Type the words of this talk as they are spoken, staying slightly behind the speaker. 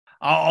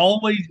I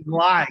always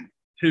like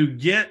to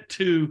get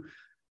to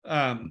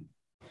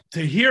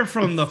hear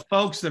from the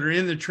folks that are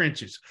in the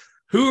trenches.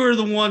 Who are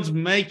the ones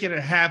making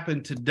it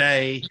happen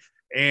today,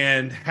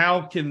 and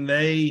how can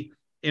they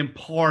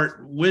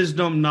impart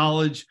wisdom,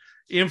 knowledge,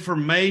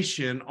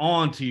 information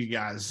on to you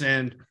guys?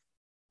 And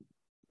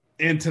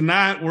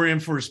tonight we're in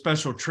for a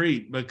special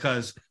treat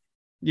because,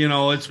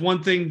 it's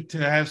one thing to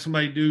have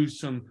somebody do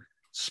some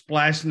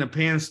splash in the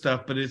pan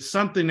stuff, but it's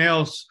something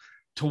else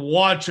to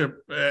watch a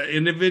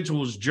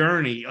individual's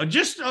journey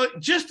just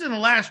in the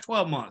last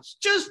 12 months,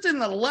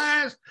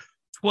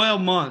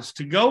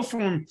 to go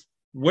from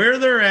where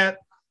they're at,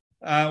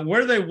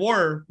 where they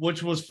were,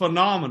 which was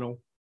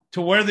phenomenal,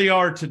 to where they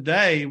are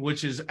today,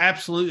 which is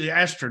absolutely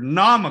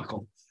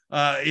astronomical,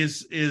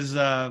 is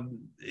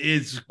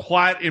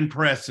quite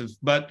impressive.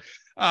 But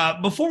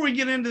before we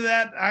get into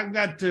that, I've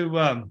got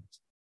to,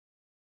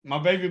 my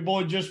baby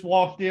boy just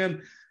walked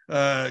in,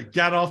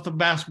 got off the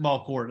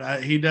basketball court.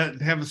 He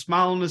doesn't have a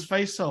smile on his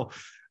face. So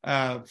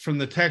from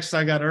the text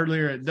I got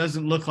earlier, it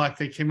doesn't look like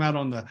they came out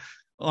on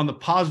the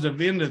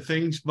positive end of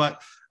things.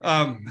 But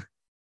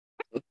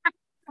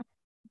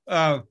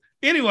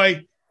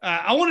anyway,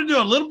 I want to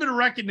do a little bit of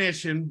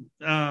recognition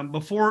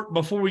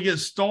before we get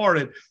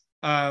started.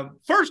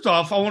 First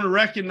off, I want to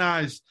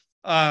recognize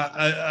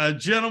a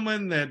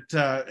gentleman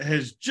that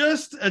has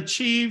just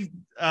achieved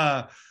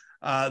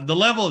the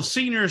level of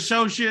senior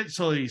associate.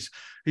 So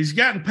he's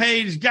gotten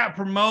paid, he's got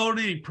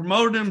promoted, he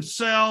promoted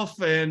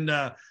himself, and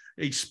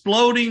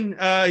exploding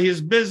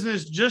his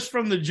business just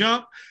from the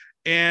jump.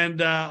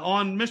 And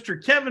on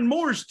Mr. Kevin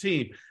Moore's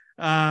team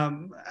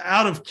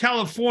out of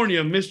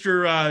California,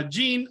 Mr.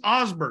 Gene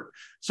Osbert.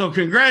 So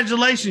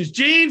congratulations,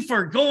 Gene,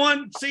 for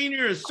going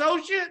senior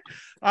associate.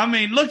 I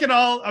mean, look at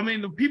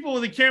the people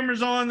with the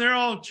cameras on, they're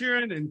all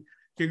cheering and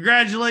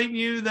congratulating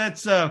you.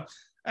 That's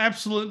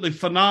absolutely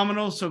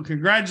phenomenal. So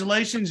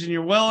congratulations, and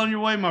you're well on your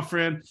way, my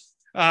friend.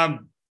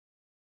 In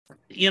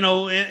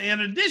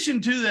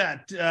addition to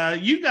that,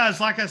 you guys,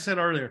 like I said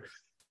earlier,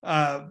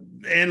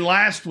 and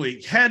last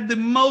week, had the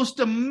most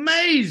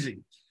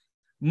amazing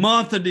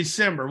month of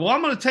December. Well,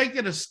 I'm going to take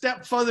it a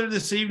step further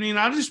this evening.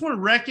 I just want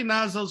to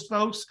recognize those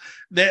folks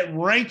that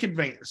rank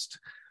advanced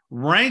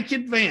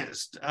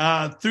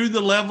through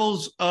the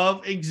levels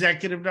of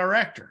executive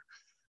director.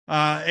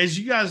 As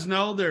you guys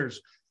know, there's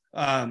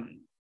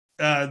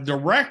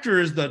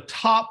director is the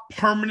top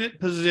permanent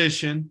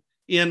position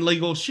in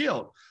Legal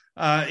Shield.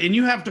 And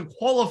you have to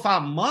qualify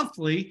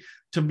monthly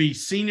to be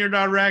senior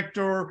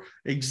director,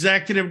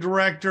 executive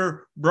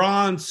director,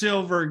 bronze,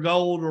 silver,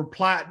 gold, or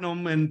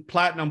platinum, and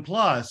platinum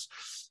plus.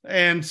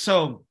 And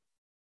so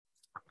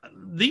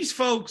these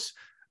folks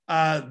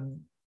have,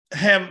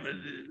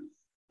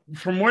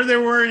 from where they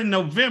were in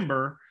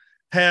November,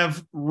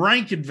 have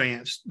rank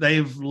advanced.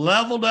 They've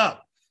leveled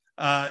up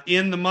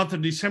in the month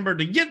of December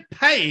to get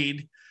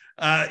paid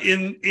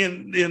in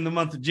the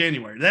month of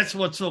January. That's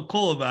what's so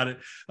cool about it.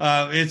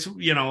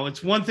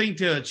 It's one thing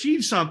to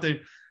achieve something,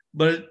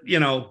 but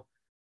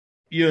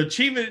you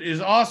achieve it is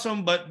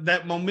awesome, but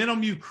that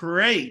momentum you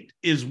create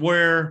is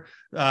where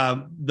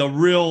the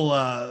real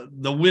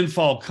the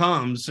windfall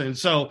comes. And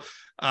so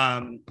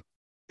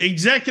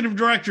executive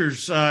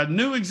directors,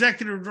 new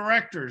executive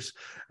directors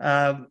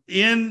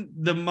in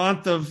the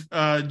month of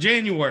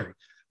January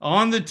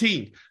on the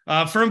team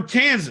from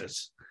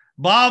Kansas,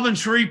 Bob and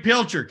Cherie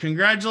Pilcher.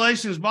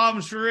 Congratulations, Bob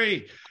and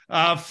Cherie.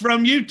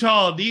 From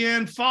Utah,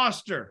 Deanne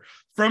Foster.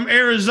 From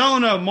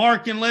Arizona,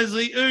 Mark and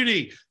Leslie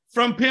Udy.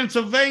 From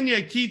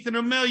Pennsylvania, Keith and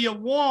Amelia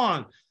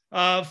Wan.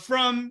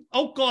 From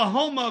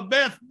Oklahoma,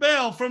 Beth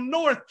Bell. From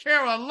North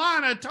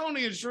Carolina,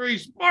 Tony and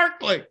Cherise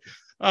Barkley.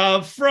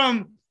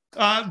 From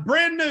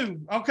brand new.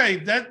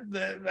 Okay,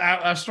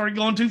 I started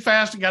going too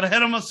fast. I got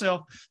ahead of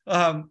myself.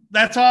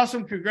 That's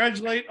awesome.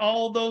 Congratulate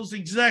all those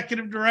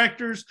executive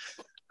directors.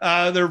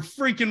 They're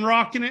freaking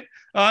rocking it.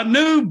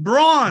 New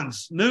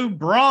bronze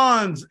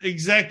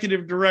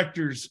executive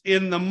directors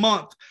in the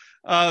month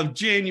of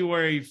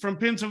January. From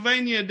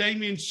Pennsylvania,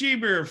 Damian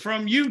Schieber.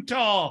 From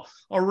Utah,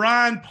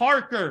 Orion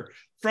Parker.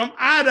 From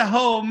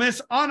Idaho,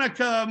 Miss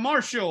Annika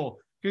Marshall.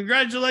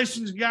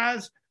 Congratulations,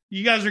 guys.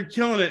 You guys are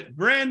killing it.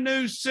 Brand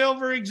new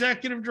silver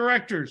executive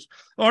directors.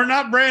 Or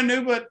not brand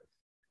new, but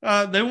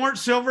they weren't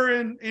silver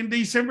in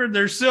December.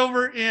 They're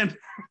silver in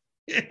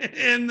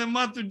the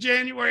month of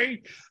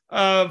January.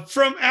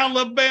 From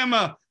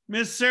Alabama,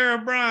 Miss Sarah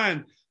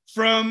Bryan.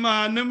 From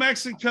New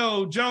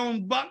Mexico,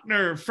 Joan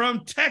Buckner.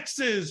 From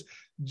Texas,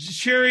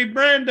 Sherry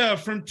Branda.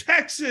 From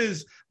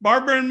Texas,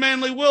 Barbara and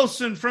Manley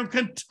Wilson. From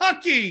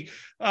Kentucky,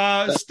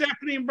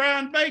 Stephanie and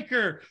Brian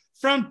Baker.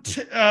 From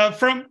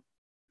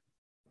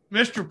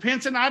Mr.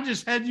 Pinson, I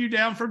just had you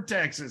down from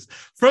Texas.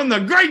 From the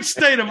great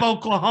state of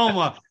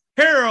Oklahoma,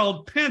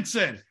 Harold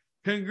Pinson.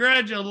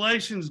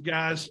 Congratulations,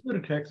 guys. Go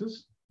to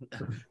Texas.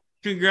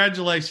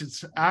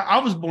 Congratulations. I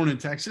was born in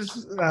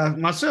Texas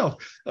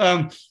myself.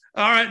 All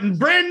right. And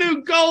brand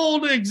new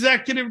gold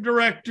executive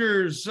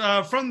directors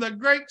from the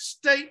great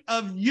state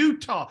of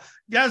Utah.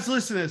 Guys,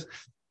 listen to this.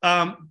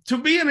 To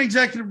be an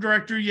executive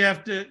director, you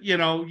have to have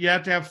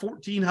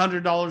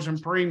 $1,400 in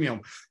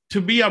premium.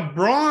 To be a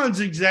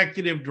bronze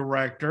executive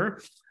director,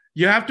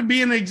 you have to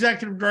be an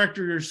executive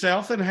director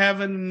yourself and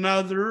have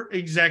another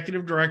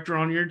executive director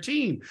on your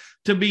team.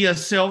 To be a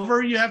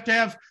silver, you have to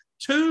have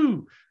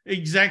 2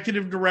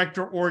 executive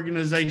director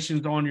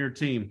organizations on your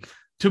team.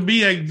 To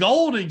be a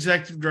gold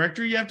executive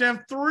director, you have to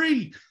have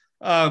 3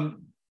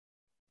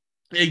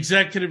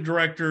 executive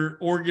director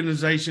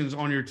organizations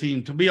on your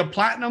team. To be a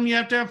platinum, you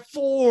have to have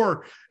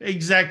 4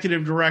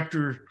 executive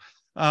director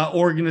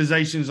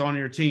organizations on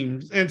your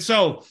team. And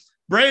so,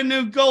 brand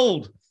new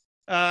gold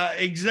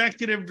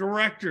executive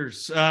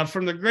directors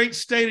from the great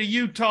state of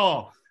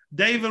Utah,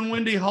 Dave and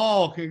Wendy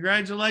Hall.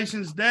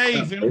 Congratulations,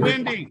 Dave and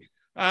Wendy.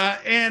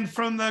 And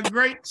from the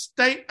great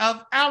state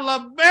of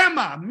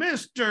Alabama,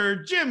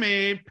 Mr.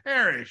 Jimmy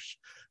Parrish.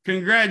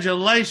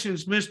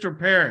 Congratulations, Mr.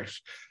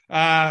 Parrish.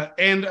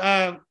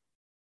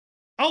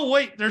 Oh,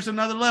 wait, there's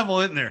another level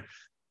in there.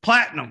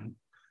 Platinum,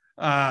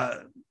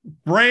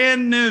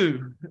 brand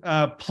new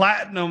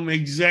platinum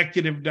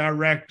executive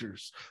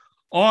directors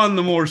on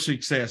the More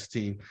Success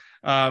team.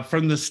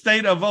 From the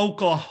state of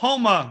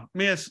Oklahoma,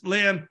 Miss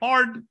Lynn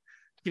Harden.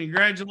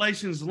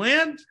 Congratulations,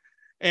 Lynn.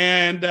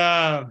 And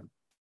our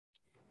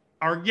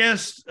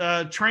guest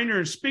trainer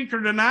and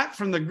speaker tonight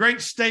from the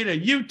great state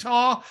of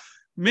Utah,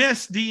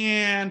 Miss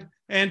Deanne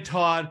and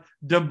Todd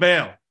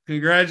DeBell.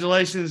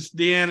 Congratulations,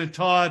 Deanne and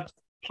Todd.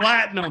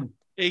 Platinum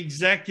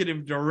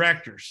executive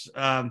directors.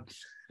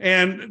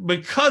 And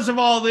because of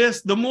all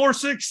this, the More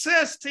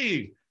Success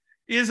team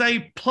is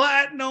a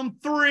Platinum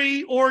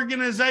 3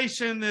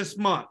 organization this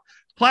month.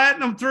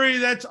 Platinum 3,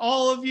 that's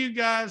all of you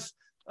guys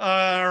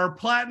are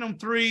Platinum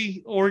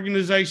 3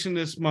 organization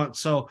this month.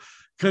 So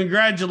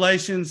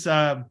congratulations.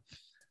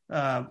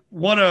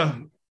 What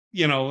a,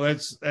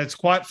 that's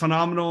quite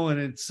phenomenal.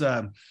 And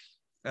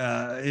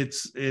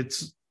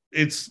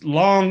it's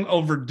long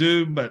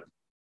overdue, but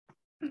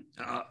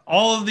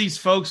all of these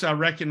folks I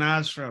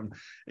recognize from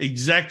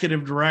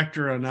executive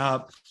director and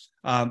up,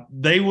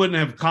 they wouldn't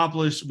have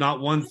accomplished not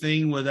one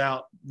thing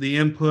without the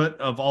input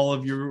of all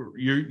of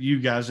you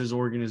guys as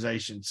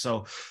organizations.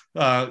 So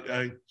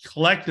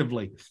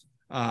collectively,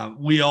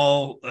 we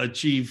all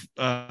achieve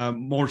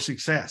more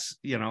success,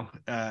 isn't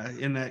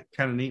that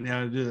kind of neat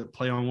how to do that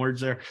play on words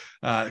there?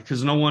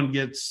 Because no one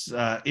gets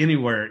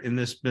anywhere in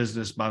this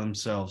business by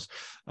themselves.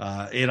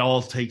 It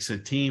all takes a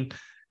team,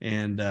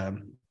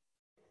 and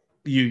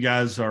you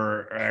guys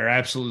are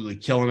absolutely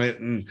killing it.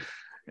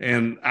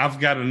 And I've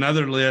got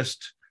another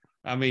list.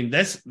 I mean,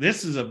 this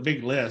is a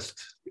big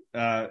list,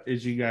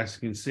 as you guys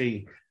can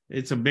see.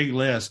 It's a big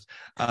list.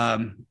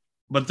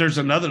 But there's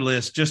another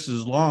list just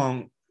as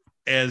long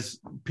as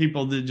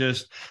people that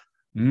just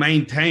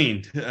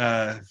maintained,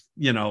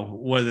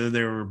 whether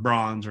they were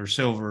bronze or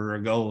silver or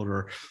gold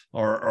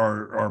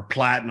or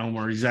platinum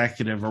or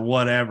executive or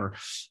whatever.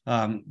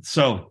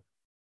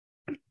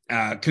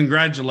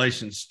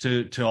 Congratulations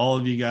to all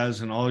of you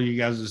guys and all you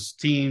guys'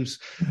 teams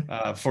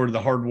for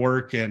the hard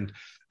work. And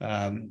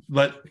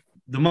but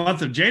the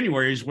month of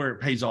January is where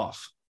it pays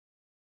off,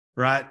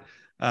 right?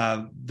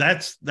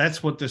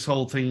 That's what this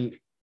whole thing,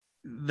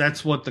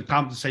 that's what the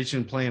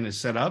compensation plan is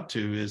set up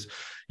to, is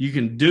you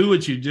can do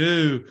what you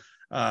do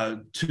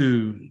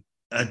to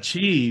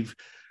achieve,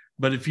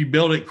 but if you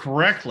build it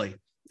correctly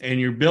and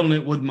you're building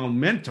it with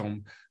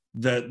momentum,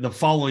 the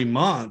following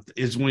month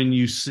is when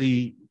you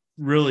see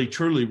really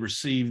truly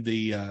receive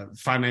the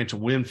financial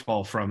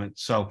windfall from it.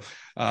 So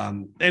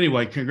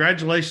anyway,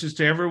 congratulations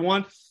to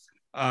everyone.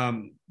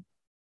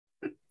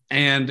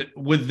 And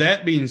with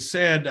that being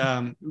said,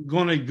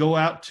 going to go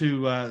out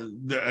to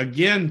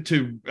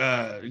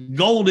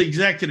Gold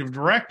Executive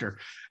Director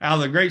out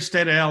of the great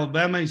state of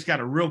Alabama. He's got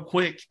a real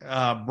quick,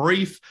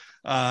 brief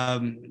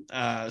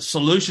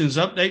solutions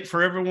update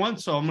for everyone.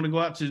 So I'm going to go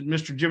out to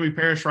Mr. Jimmy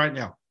Parrish right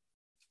now.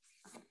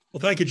 Well,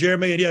 thank you,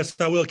 Jeremy. And yes,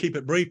 I will keep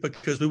it brief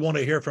because we want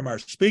to hear from our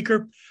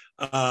speaker.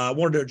 I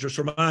wanted to just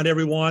remind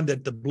everyone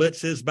that the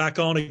Blitz is back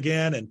on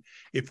again. And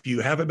if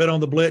you haven't been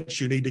on the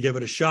Blitz, you need to give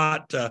it a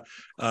shot.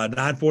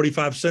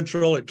 9:45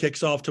 Central, it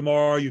kicks off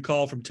tomorrow. You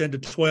call from 10 to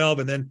 12,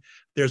 and then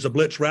there's a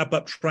Blitz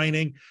wrap-up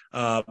training.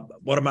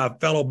 One of my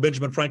fellow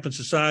Benjamin Franklin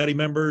Society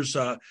members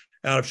out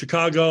of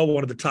Chicago,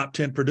 one of the top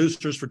 10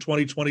 producers for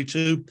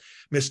 2022,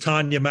 Miss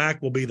Tanya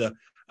Mack, will be the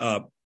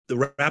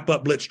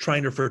wrap-up Blitz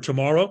trainer for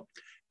tomorrow.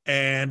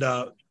 And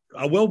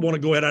I will want to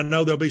go ahead. I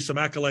know there'll be some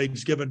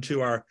accolades given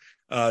to our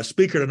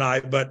speaker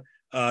tonight, but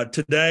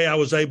today I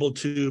was able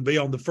to be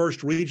on the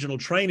first regional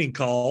training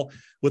call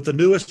with the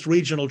newest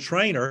regional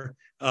trainer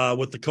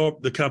with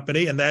the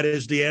company, and that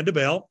is Deanne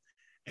DeBell.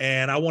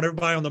 And I want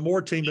everybody on the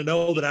More team to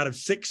know that out of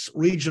 6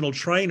 regional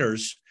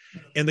trainers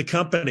in the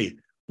company,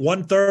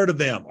 1/3 of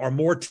them are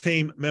More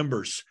team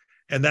members.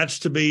 And that's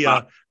to be,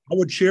 I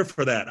would cheer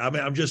for that. I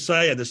mean, I'm just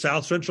saying the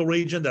South Central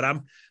region that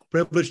I'm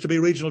privileged to be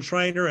regional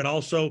trainer, and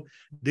also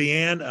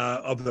Deanne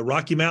of the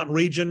Rocky Mountain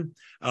region.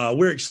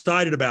 We're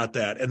excited about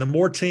that. And the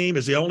Moore team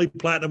is the only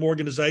platinum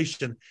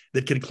organization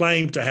that can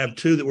claim to have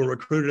 2 that were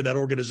recruited in that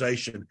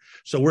organization.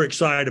 So we're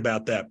excited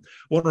about that. I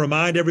want to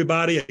remind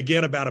everybody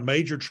again about a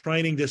major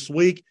training this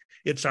week.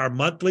 It's our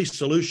monthly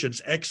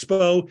Solutions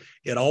Expo.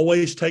 It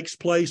always takes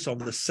place on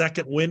the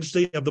second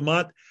Wednesday of the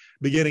month,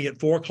 beginning at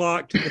 4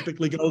 o'clock,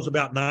 typically goes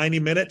about 90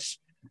 minutes.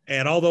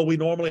 And although we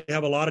normally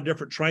have a lot of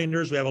different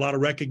trainers, we have a lot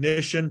of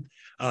recognition.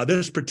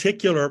 This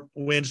particular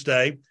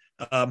Wednesday,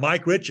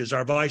 Mike Riches,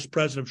 our Vice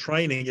President of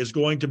Training, is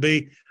going to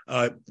be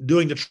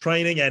doing the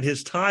training, and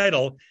his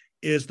title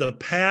is The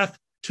Path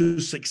to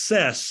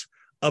Success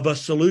of a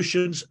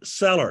Solutions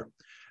Seller.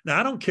 Now,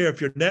 I don't care if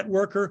you're a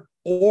networker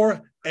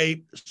or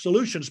a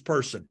solutions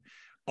person.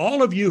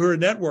 All of you who are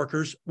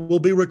networkers will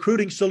be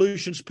recruiting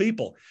solutions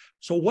people.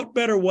 So what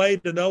better way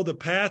to know the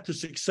path to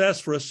success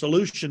for a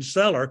solution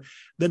seller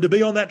than to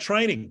be on that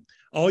training?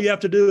 All you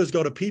have to do is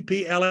go to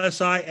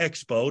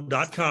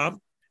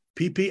pplsiexpo.com,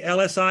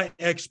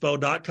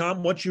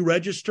 pplsiexpo.com. Once you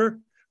register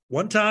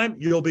one time,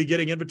 you'll be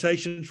getting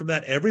invitations from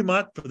that every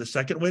month for the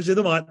second Wednesday of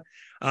the month.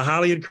 I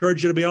highly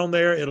encourage you to be on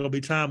there. It'll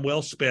be time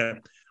well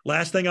spent.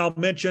 Last thing I'll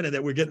mention is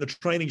that we're getting the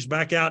trainings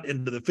back out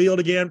into the field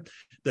again.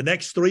 The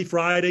next 3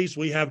 Fridays,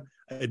 we have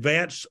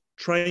advanced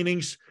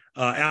trainings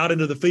out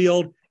into the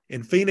field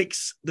in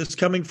Phoenix this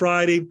coming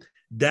Friday,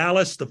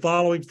 Dallas the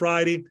following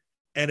Friday,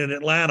 and in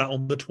Atlanta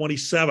on the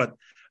 27th.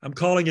 I'm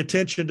calling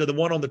attention to the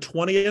one on the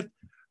 20th,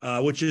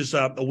 which is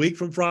a week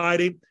from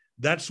Friday.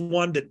 That's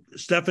one that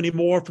Stephanie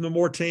Moore from the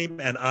Moore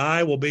team and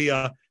I will be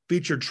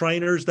featured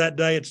trainers that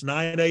day. It's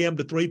 9 a.m.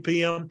 to 3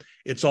 p.m.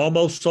 It's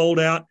almost sold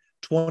out,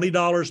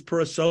 $20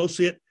 per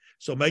associate.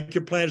 So make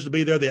your plans to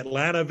be there. The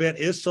Atlanta event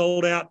is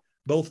sold out.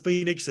 Both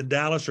Phoenix and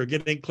Dallas are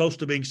getting close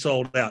to being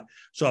sold out.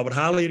 So I would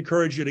highly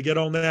encourage you to get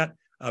on that.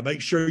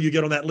 Make sure you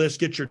get on that list,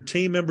 get your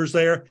team members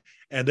there,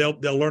 and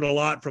they'll learn a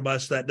lot from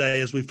us that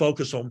day as we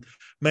focus on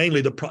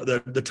mainly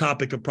the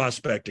topic of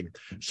prospecting.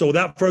 So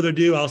without further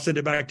ado, I'll send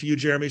it back to you,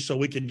 Jeremy, so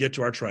we can get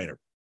to our trainer.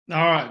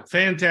 All right.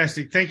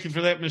 Fantastic. Thank you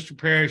for that, Mr.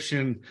 Parrish.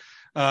 And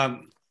I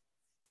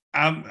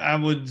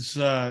was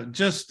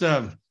just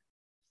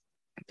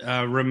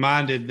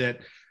reminded that,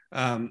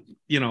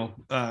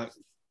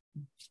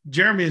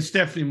 Jeremy and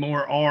Stephanie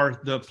Moore are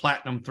the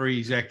Platinum 3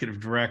 executive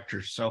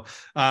directors. So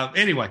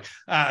anyway,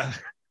 I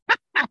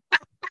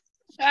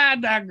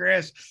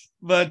digress.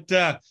 But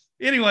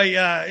anyway,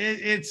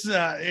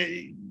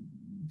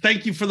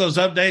 thank you for those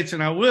updates.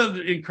 And I will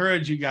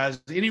encourage you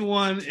guys,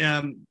 anyone,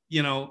 in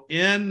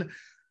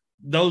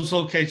those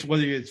locations,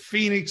 whether it's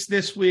Phoenix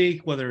this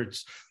week, whether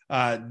it's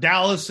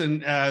Dallas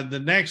and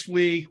the next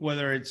week,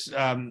 whether it's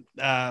Atlanta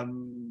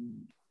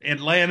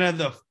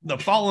the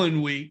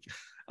following week,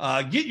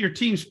 get your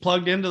teams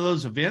plugged into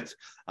those events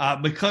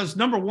because,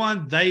 number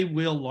one, they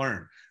will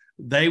learn.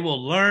 They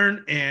will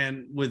learn,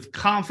 and with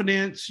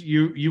confidence,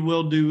 you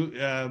will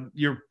do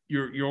your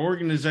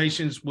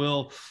organizations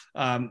will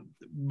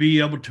be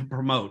able to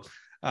promote.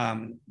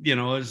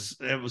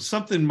 It was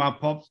something my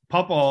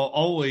papa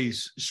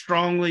always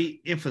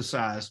strongly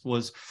emphasized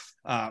was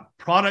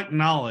product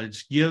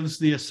knowledge gives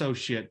the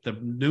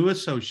new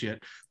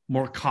associate,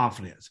 more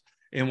confidence.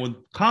 And with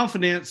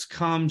confidence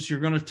comes,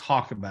 you're going to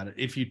talk about it.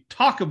 If you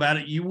talk about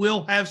it, you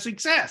will have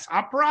success.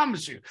 I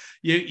promise you.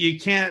 You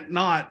can't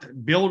not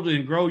build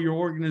and grow your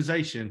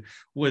organization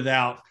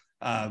without,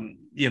 anyway,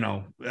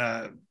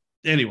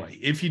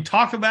 if you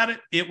talk about it,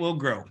 it will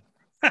grow.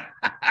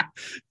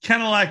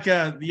 Kind of like,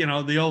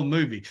 the old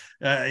movie.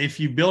 If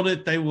you build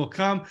it, they will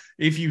come.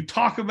 If you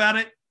talk about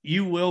it,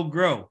 you will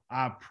grow.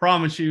 I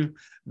promise you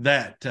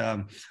that.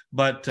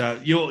 But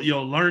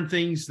you'll learn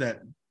things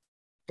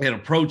and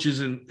approaches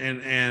and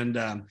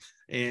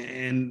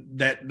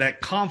that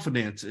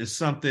confidence is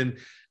something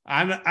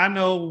I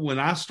know. When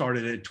I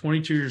started at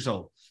 22 years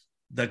old,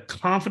 the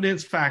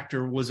confidence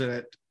factor was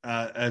at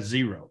a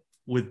 0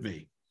 with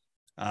me.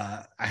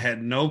 I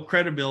had no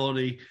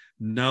credibility,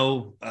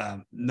 no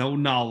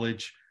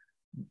knowledge,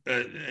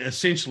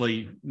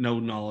 essentially no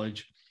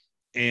knowledge.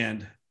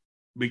 And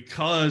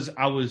because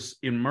I was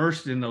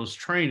immersed in those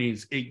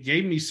trainings, it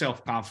gave me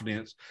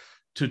self-confidence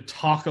to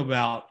talk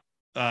about,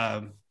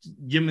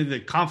 give me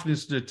the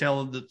confidence to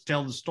tell the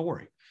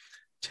story,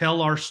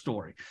 tell our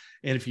story.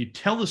 And if you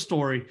tell the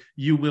story,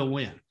 you will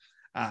win.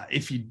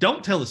 If you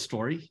don't tell the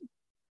story,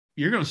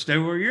 you're going to stay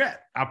where you're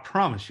at. I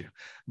promise you.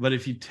 But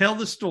if you tell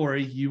the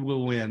story, you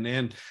will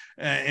win.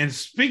 And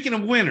speaking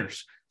of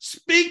winners,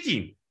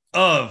 speaking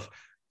of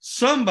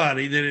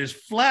somebody that is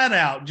flat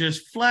out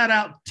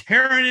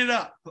tearing it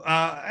up.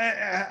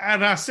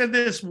 And I said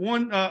this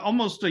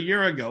almost a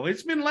year ago.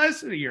 It's been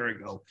less than a year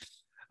ago.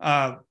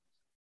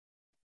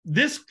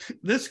 This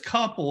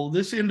couple,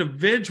 this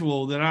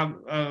individual that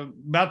I'm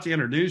about to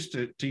introduce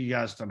to you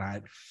guys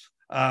tonight,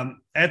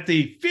 at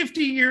the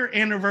 50-year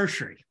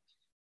anniversary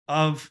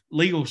of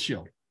Legal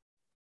Shield,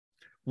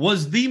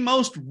 was the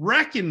most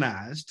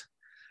recognized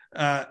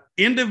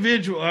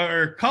individual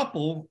or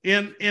couple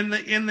in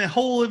the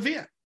whole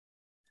event.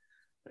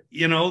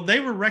 they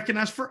were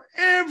recognized for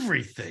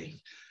everything,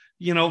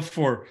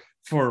 for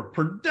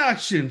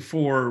production,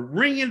 for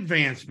ring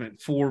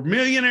advancement, for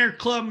millionaire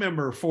club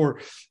member, for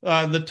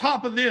the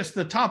top of this,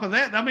 the top of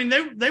that. I mean,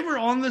 they were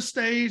on the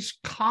stage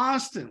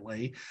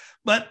constantly,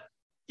 but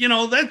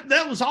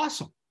that was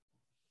awesome.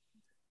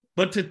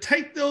 But to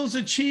take those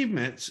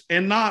achievements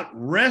and not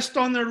rest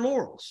on their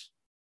laurels,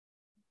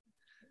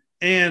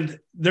 and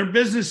their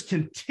business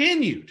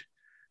continued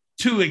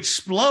to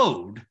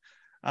explode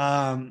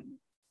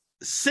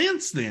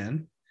since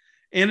then,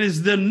 and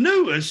is the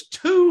newest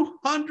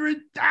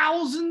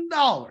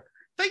 $200,000.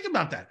 Think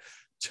about that.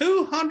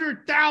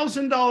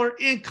 $200,000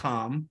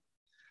 income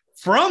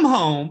from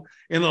home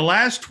in the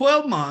last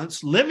 12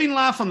 months, living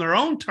life on their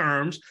own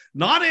terms,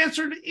 not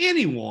answering to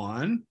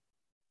anyone,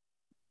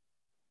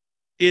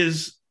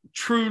 is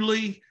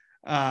truly,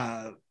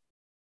 it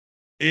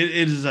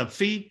is a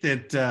feat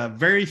that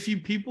very few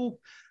people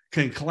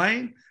can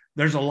claim.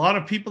 There's a lot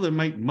of people that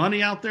make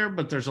money out there,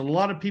 but there's a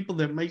lot of people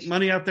that make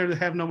money out there that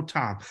have no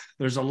time.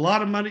 There's a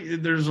lot of money.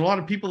 There's a lot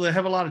of people that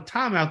have a lot of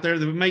time out there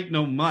that make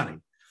no money.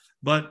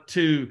 But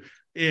in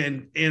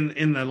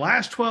the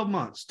last 12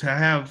 months to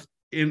have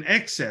in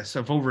excess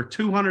of over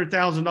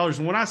 $200,000.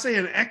 And when I say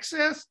in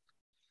excess,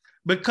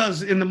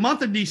 because in the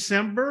month of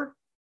December,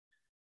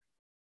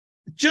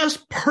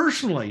 just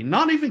personally,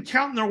 not even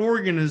counting their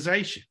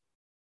organization,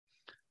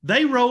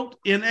 they wrote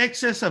in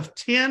excess of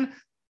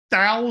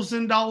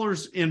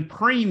 $10,000 in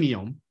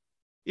premium.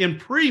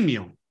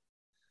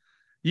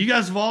 You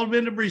guys have all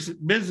been to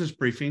business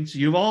briefings.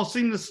 You've all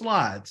seen the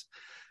slides.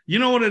 You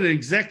know what an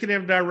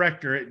executive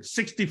director at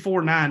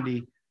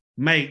 $64.90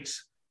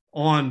 makes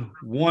on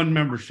one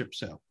membership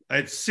sale?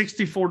 It's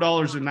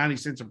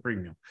 $64.90 a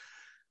premium.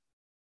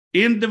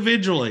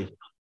 Individually,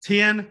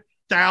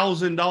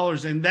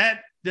 $10,000, and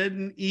that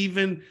didn't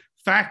even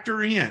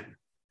factor in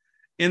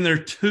their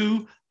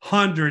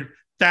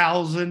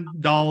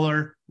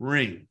 $200,000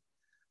 ring.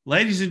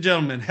 Ladies and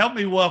gentlemen, help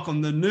me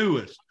welcome the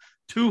newest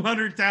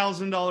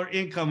 $200,000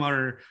 income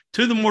earner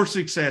to the More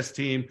Success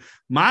team.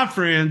 My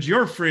friends,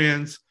 your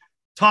friends,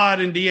 Todd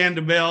and Deanne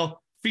DeBell,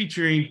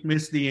 featuring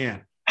Miss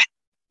Deanne.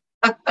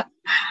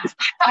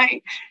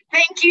 Hi.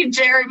 Thank you,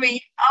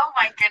 Jeremy. Oh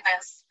my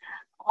goodness.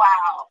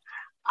 Wow.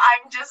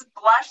 I'm just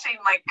blushing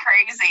like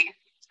crazy.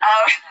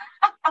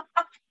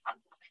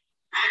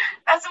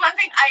 That's one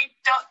thing I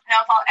don't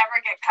know if I'll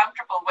ever get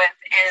comfortable with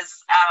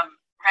is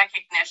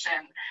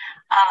recognition.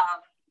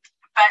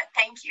 But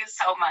thank you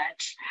so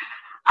much.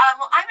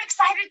 Well, I'm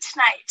excited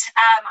tonight.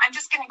 I'm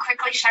just going to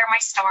quickly share my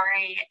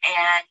story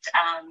and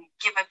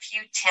give a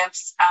few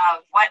tips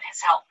of what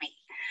has helped me.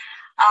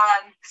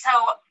 So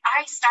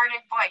I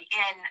started,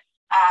 in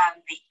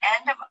the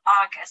end of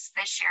August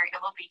this year.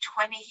 It will be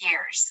 20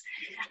 years.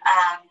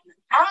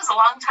 That was a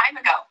long time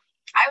ago.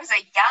 I was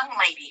a young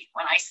lady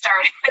when I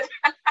started.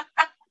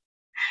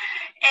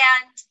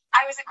 And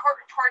I was a court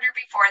reporter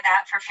before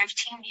that for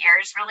 15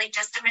 years, really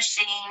just a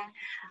machine,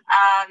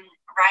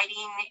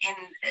 writing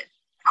in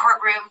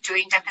courtroom,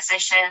 doing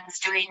depositions,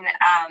 doing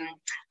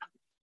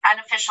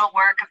unofficial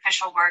work,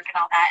 official work, and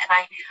all that. And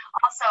I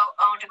also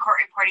owned a court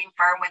reporting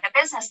firm with a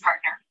business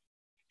partner.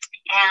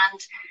 And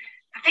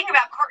the thing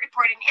about court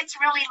reporting, it's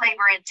really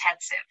labor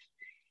intensive.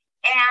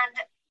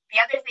 And the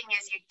other thing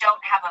is you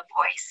don't have a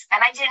voice. And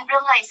I didn't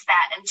realize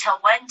that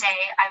until one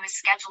day I was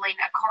scheduling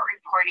a court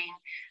reporting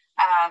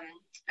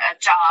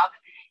job.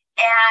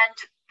 And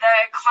the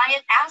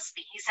client asked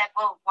me, he said,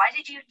 well, why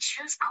did you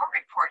choose court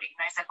reporting?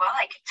 And I said, well,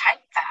 I could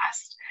type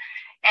fast.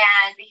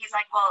 And he's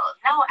like, well,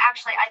 no,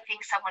 actually, I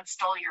think someone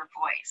stole your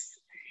voice.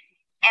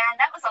 And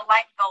that was a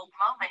light bulb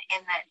moment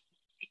in that,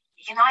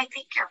 I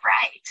think you're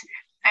right.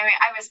 I mean,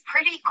 I was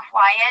pretty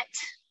quiet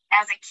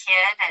as a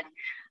kid and,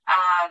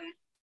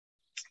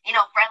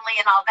 friendly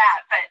and all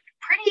that, but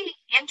pretty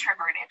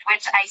introverted,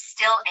 which I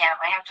still am.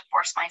 I have to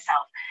force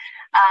myself.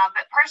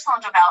 But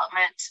personal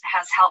development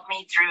has helped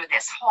me through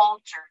this whole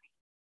journey.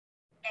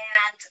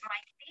 And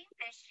my theme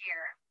this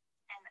year,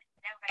 and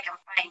if I can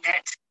find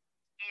it,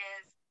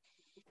 is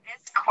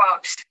this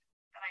quote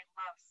that I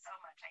love so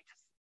much. I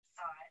just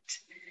saw it.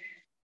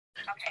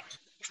 Okay.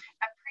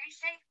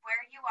 Appreciate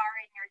where you are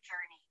in your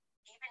journey,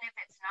 even if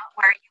it's not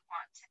where you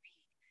want to be.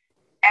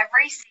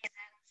 Every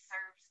season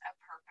serves a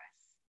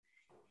purpose.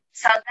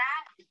 So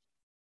that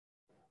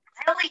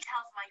really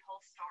tells my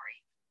whole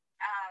story.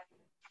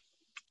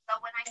 So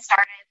when I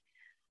started,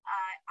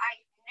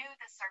 I knew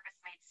the service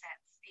made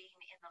sense.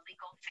 Being in the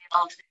legal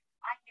field,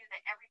 I knew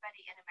that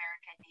everybody in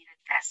America needed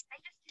this.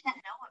 They just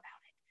didn't know about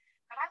it.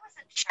 But I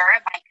wasn't sure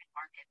if I could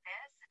market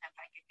this and if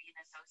I could be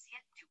an associate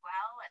and do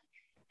well.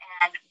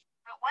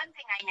 But one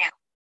thing I knew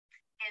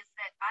is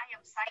that I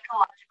am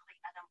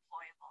psychologically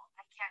unemployable.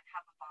 I can't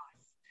have a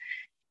boss.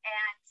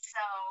 And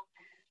so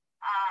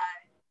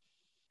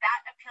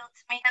that appealed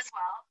to me as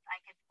well. I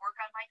could work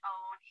on my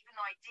own, even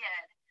though I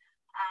did.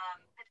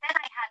 But then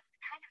I had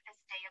kind of this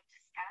day of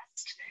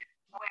disgust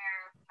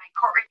where my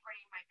court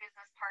reporting, my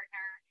business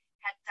partner,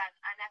 had done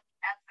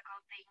unethical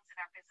things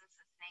in our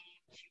business's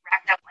name. She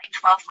racked up like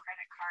 12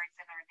 credit cards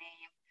in our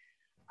name,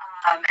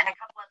 and a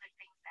couple other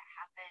things that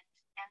happened.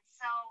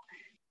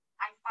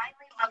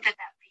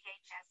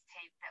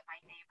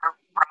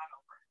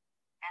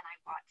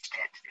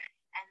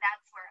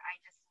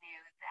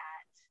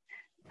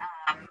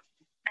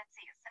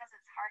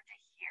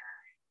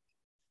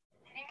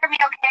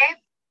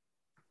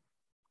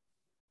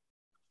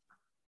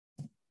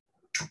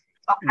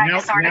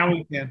 now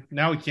we can.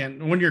 Now we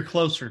can. When you're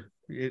closer,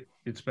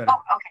 it's better.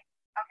 Oh, okay.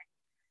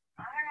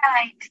 All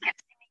right. Get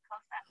to see me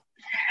close up.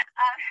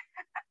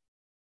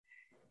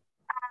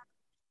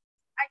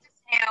 I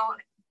just knew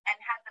and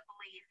had the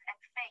belief and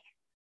faith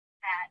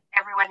that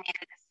everyone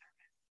needed this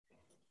service.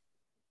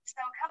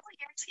 So a couple of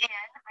years in,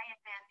 I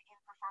had been in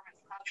Performance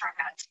Club for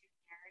about 2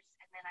 years,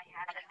 and then I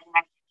had an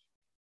executive.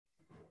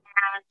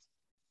 And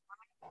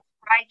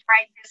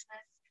right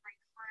business,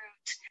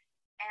 recruit,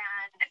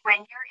 and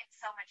when you're in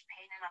so much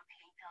pain and on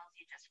pain pills,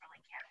 you just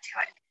really can't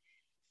do it.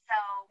 So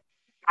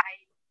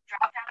I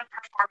dropped out of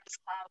Performance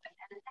Club,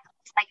 and that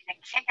was like a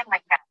kick in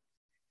my gut.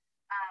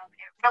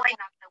 It really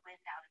knocked the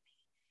wind out of me.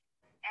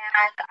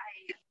 And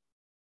I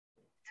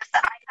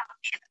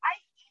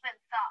even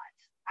thought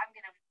I'm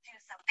going to do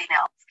something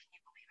else. Can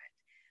you believe it?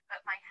 But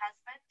my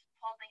husband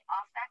pulled me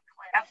off that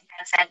cliff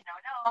and said, no,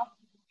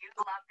 you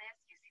love this.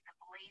 You see the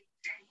belief.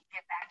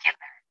 Get back in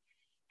there.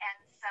 And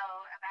so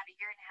about a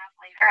year and a half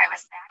later, I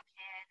was back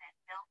in and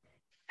built.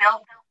 And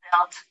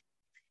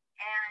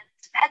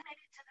had made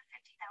it to the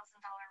 $50,000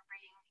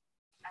 ring.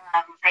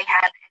 They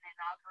had an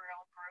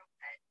inaugural group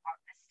that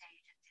walked the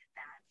stage and did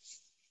that.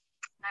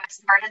 I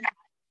was part of that.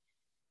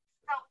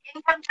 So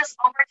income just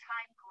over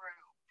time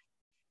grew.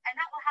 And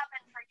that will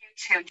happen for you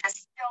too.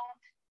 Just don't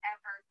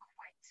ever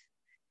quit.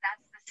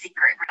 That's the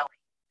secret, really.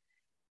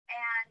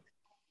 And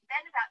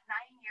then about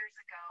 9 years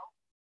ago,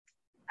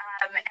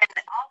 and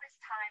all this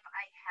time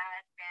I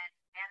had been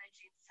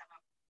managing some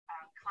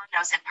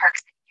condos in Park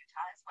City,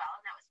 Utah as well,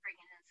 and that was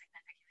bringing in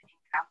significant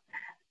income.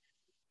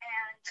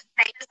 And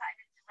they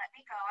decided to let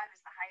me go. I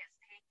was the highest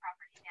paid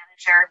property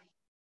manager.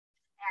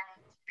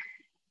 And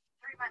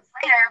 3 months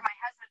later, my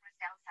husband was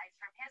downsized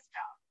from his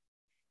job.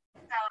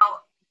 So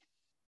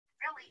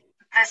really,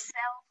 the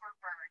sails were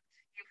burned.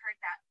 You've heard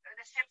that.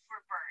 The ships were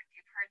burned.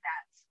 You've heard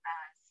that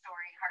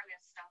story. Harley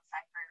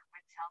Stonecipher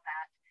would tell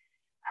that.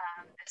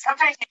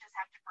 Sometimes you just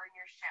have to burn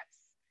your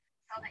ships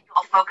so that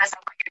you'll focus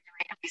on what you're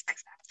doing and be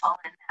successful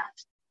in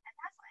that. And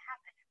that's what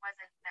happened. It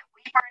wasn't that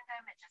we burned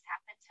them. It just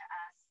happened to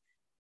us.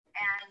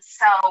 And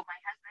so my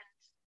husband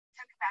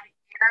took about a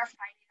year of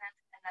finding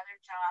another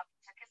job,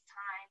 took his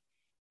time,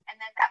 and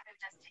then that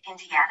moved us to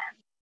Indiana.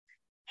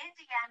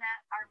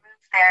 Our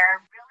move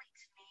there really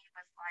to me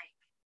was like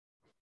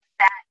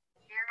that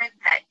year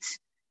that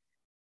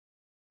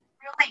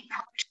really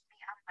pushed me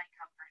out of my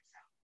comfort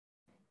zone.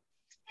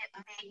 It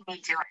made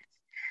me do it.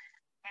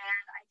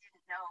 And I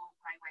didn't know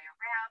my way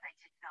around. I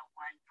didn't know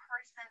one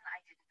person. I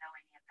didn't know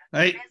any of those.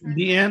 Hey,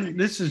 Deanne,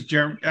 this is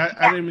Jeremy.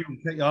 I didn't mean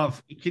to cut you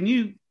off. Can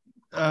you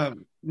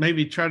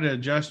maybe try to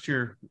adjust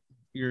your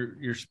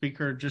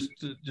speaker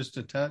just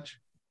a touch?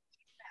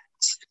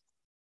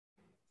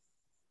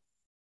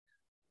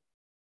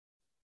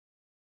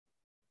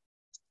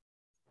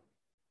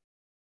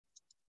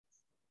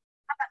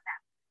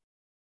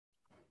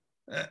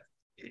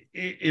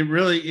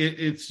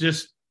 It's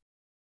just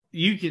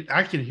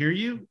I can hear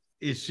you.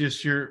 It's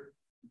just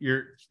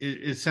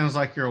it sounds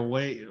like you're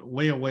way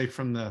away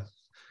from the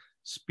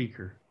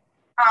speaker.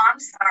 Oh, I'm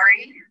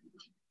sorry.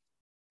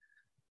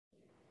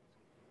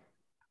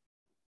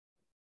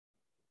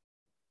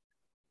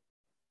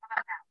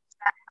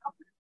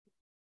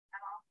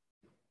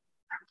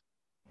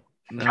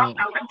 No. I don't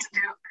know what to do.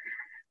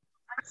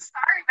 I'm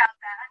sorry about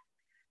that.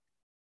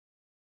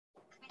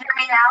 Can you hear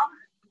me now?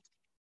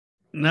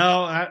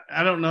 No,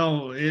 I don't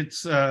know.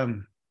 It's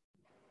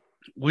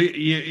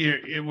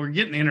we're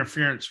getting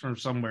interference from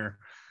somewhere,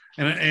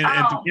 and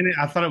at the beginning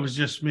I thought it was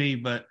just me,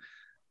 but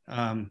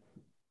I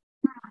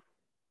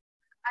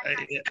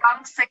have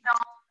strong signal.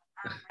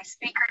 My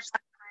speakers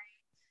look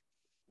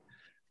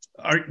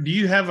great. Do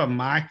you have a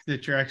mic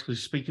that you're actually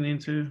speaking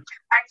into?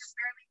 I just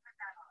barely put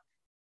that on.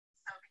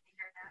 So can you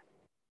hear that?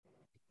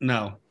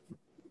 No,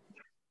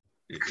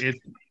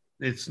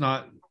 it's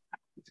not.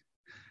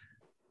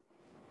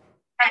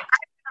 I've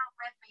been on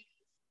red meetings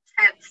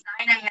since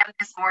 9 a.m.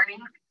 this morning,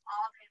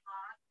 all day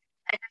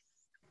long.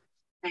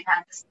 We've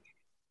had this.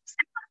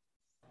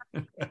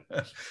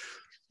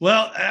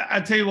 Well,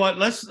 I tell you what,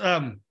 let's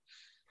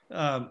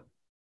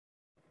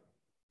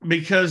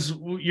because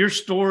your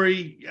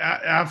story,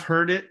 I've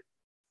heard it,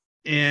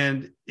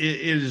 and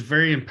it is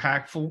very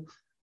impactful.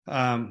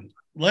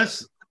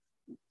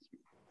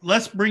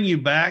 Let's bring you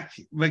back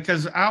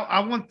because I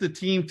want the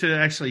team to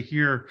actually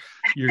hear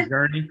your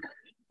journey.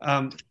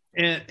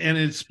 And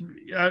it's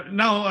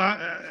no,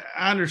 I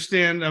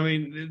understand. I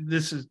mean,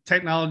 this is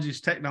technology,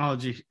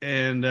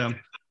 and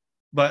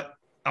but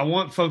I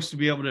want folks to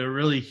be able to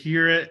really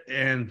hear it,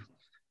 and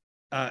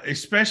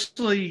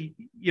especially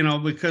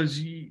because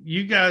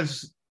you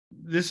guys,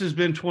 this has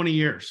been 20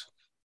 years,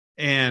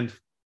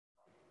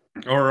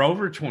 or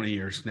over 20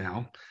 years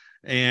now,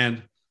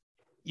 and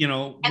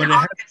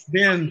but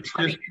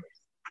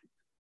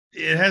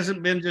it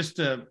hasn't been just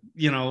a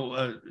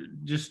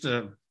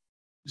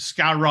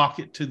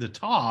skyrocket to the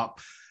top.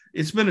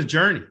 It's been a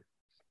journey,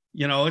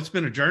 it's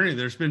been a journey.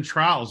 There's been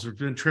trials. There's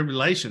been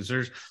tribulations.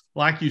 There's,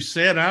 like you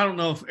said, I don't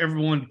know if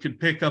everyone could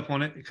pick up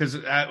on it because,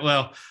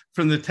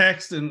 from the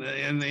text and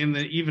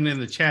even in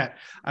the chat,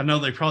 I know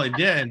they probably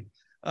did.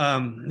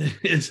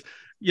 Is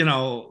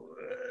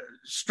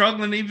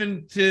struggling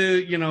even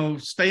to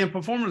stay in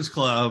Performance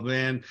Club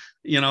and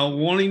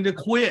wanting to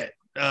quit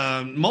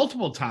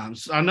multiple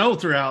times. I know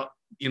throughout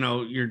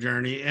your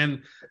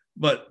journey,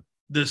 but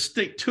the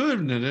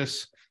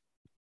stick-to-itiveness,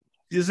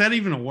 is that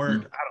even a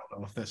word? I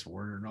don't know if that's a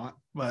word or not,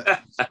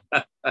 but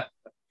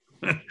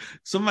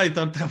somebody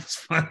thought that was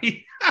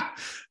funny.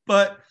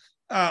 But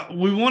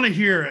we want to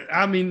hear it.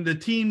 I mean, the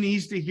team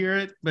needs to hear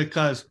it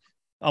because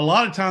a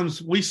lot of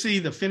times we see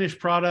the finished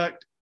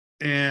product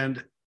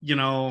and,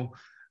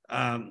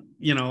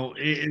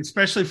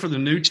 especially for the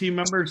new team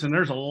members, and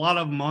there's a lot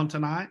of them on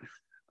tonight.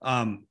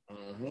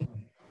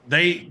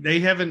 They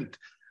haven't,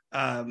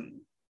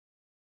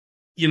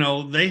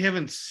 they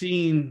haven't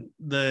seen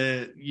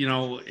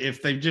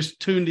if they've just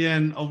tuned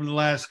in over the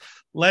last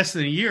less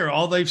than a year,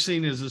 all they've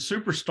seen is a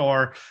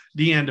superstar,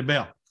 Deanne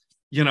DeBell.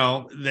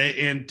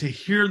 And to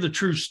hear the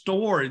true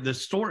story,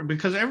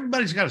 because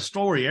everybody's got a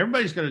story,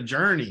 everybody's got a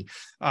journey.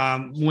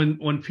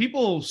 When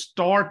people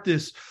start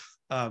this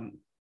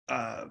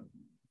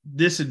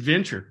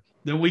adventure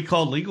that we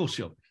call Legal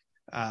Shield,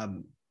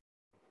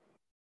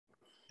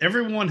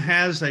 everyone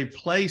has a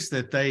place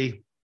that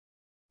they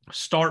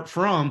start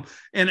from,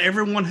 and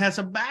everyone has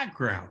a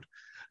background.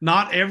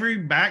 Not every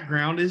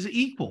background is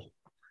equal.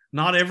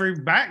 Not every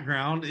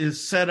background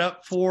is set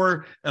up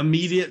for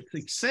immediate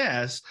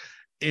success.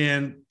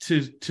 And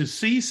to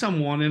see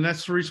someone, and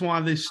that's the reason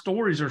why these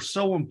stories are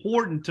so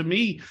important to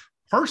me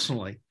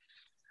personally,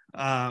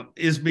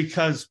 is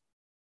because,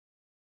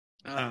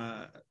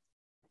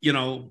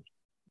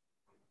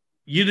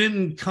 you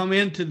didn't come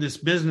into this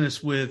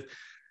business with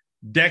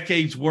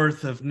decades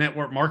worth of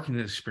network marketing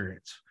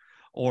experience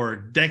or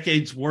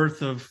decades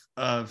worth of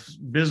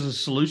business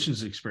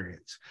solutions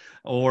experience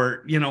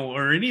or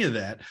any of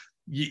that.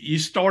 You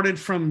started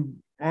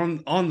from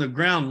on the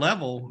ground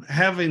level,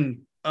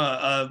 having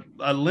a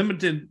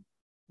limited,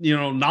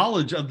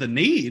 knowledge of the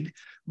need,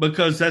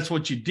 because that's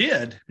what you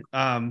did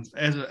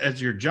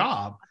as your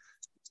job.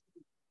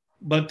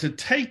 But to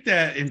take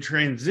that and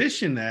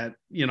transition that,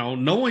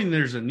 knowing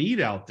there's a need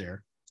out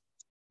there,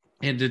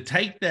 and to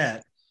take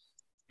that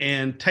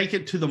and take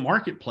it to the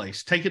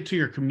marketplace, take it to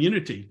your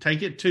community,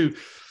 take it to,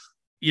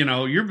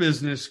 your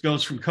business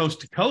goes from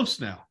coast to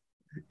coast now.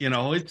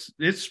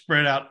 It's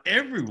spread out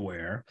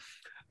everywhere.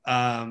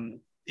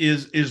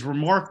 Is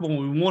remarkable.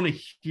 We want to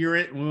hear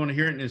it. We want to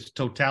hear it in its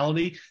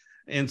totality.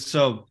 And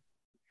so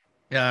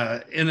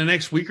in the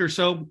next week or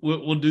so,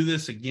 we'll do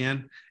this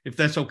again, if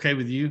that's okay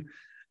with you.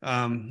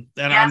 And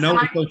yes, I know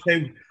it's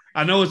okay.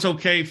 I know it's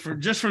okay for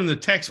just from the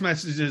text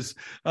messages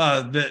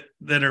that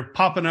are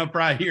popping up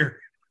right here.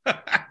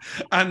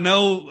 I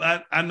know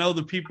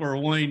the people are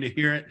wanting to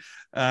hear it.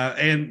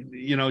 And,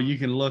 you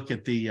can look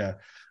at the,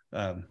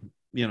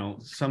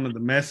 some of the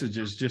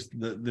messages, just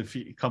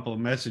the couple of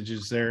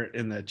messages there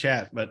in the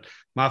chat, but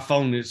my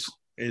phone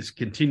is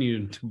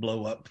continuing to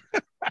blow up.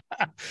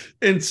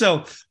 And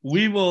so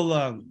we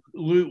will,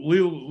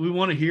 we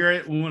want to hear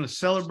it. We want to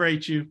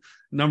celebrate you,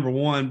 number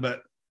one,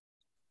 but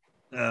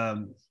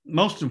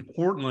most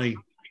importantly,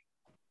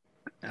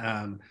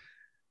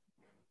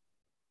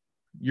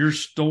 your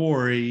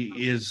story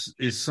is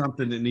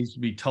something that needs to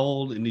be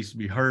told. It needs to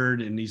be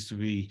heard. It needs to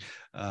be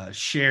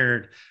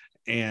shared.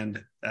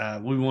 And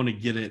we want to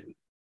get it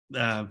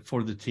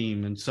for the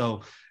team. And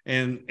so,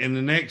 and in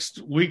the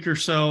next week or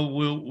so,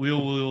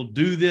 we'll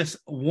do this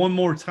one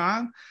more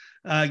time,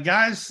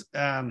 guys.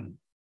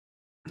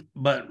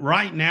 But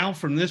right now,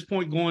 from this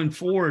point going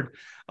forward,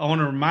 I want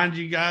to remind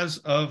you guys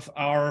of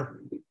our,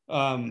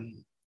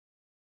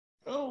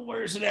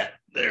 where's it at?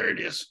 There it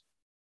is.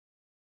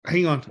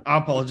 Hang on. I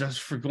apologize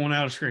for going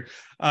out of screen.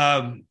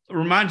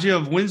 Remind you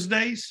of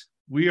Wednesdays.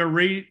 We are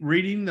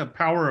reading The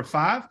Power of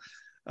Five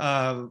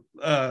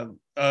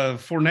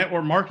for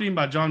Network Marketing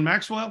by John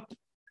Maxwell.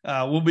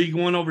 We'll be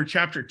going over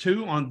chapter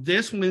 2 on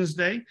this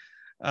Wednesday,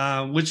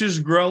 which is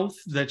growth.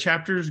 The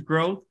chapter is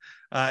growth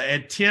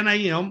at 10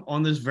 a.m.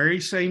 on this very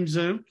same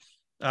Zoom.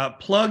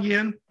 Plug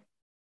in,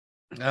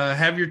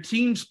 have your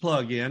teams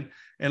plug in,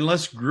 and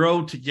let's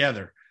grow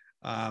together.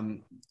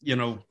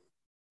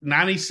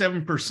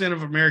 97%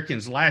 of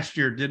Americans last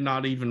year did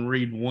not even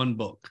read one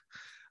book.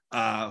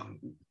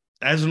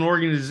 As an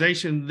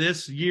organization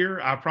this year,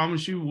 I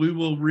promise you, we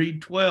will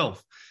read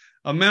 12,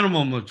 a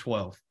minimum of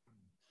 12,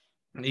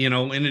 in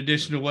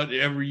addition to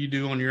whatever you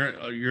do on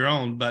your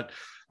own. But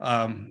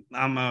I'm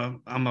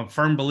a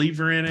firm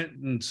believer in it.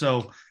 And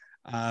so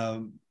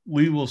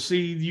we will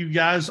see you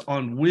guys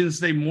on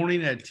Wednesday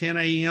morning at 10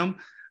 a.m.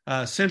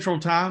 Central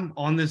Time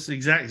on this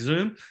exact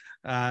Zoom.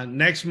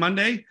 Next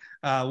Monday,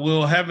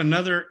 we'll have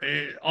another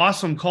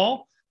awesome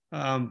call.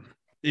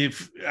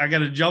 If I got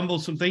to jumble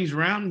some things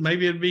around,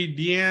 maybe it'll be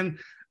Deanne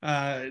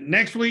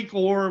next week,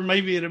 or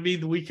maybe it'll be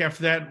the week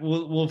after that.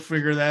 We'll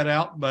figure that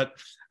out. But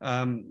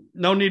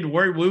no need to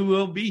worry. We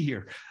will be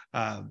here.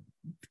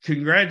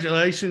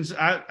 congratulations.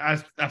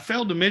 I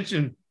failed to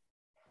mention,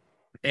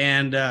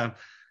 and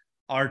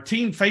our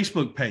team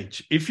Facebook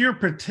page. If you're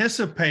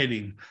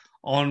participating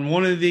on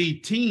one of the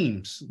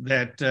teams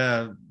that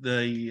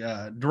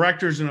the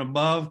directors and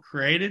above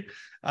created,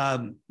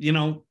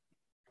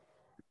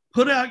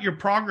 put out your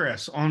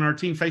progress on our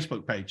team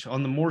Facebook page,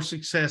 on the More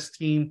Success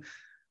Team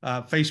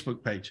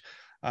Facebook page.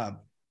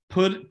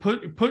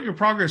 Put your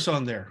progress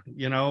on there.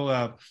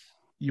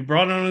 You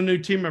brought on a new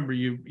team member,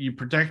 you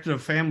protected a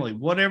family,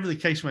 whatever the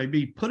case may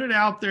be, put it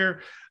out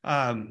there.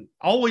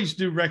 Always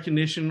do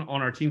recognition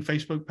on our team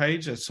Facebook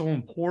page. That's so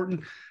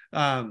important,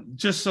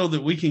 just so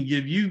that we can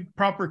give you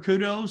proper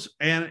kudos.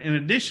 And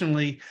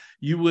additionally,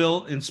 you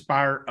will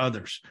inspire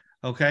others.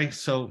 Okay.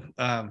 So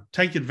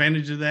take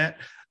advantage of that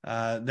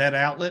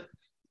outlet,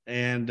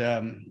 and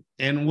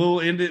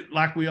we'll end it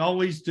like we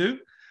always do.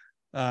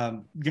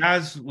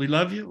 Guys, we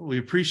love you. We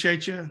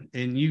appreciate you.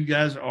 And you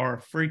guys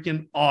are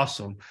freaking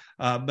awesome.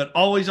 But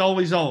always,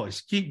 always, always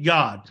keep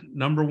God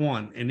number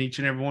one in each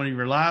and every one of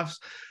your lives.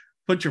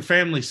 Put your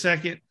family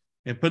second,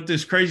 and put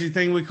this crazy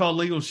thing we call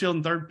Legal Shield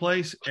in third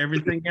place.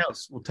 Everything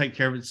else will take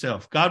care of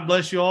itself. God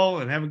bless you all,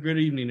 and have a good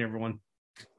evening, everyone.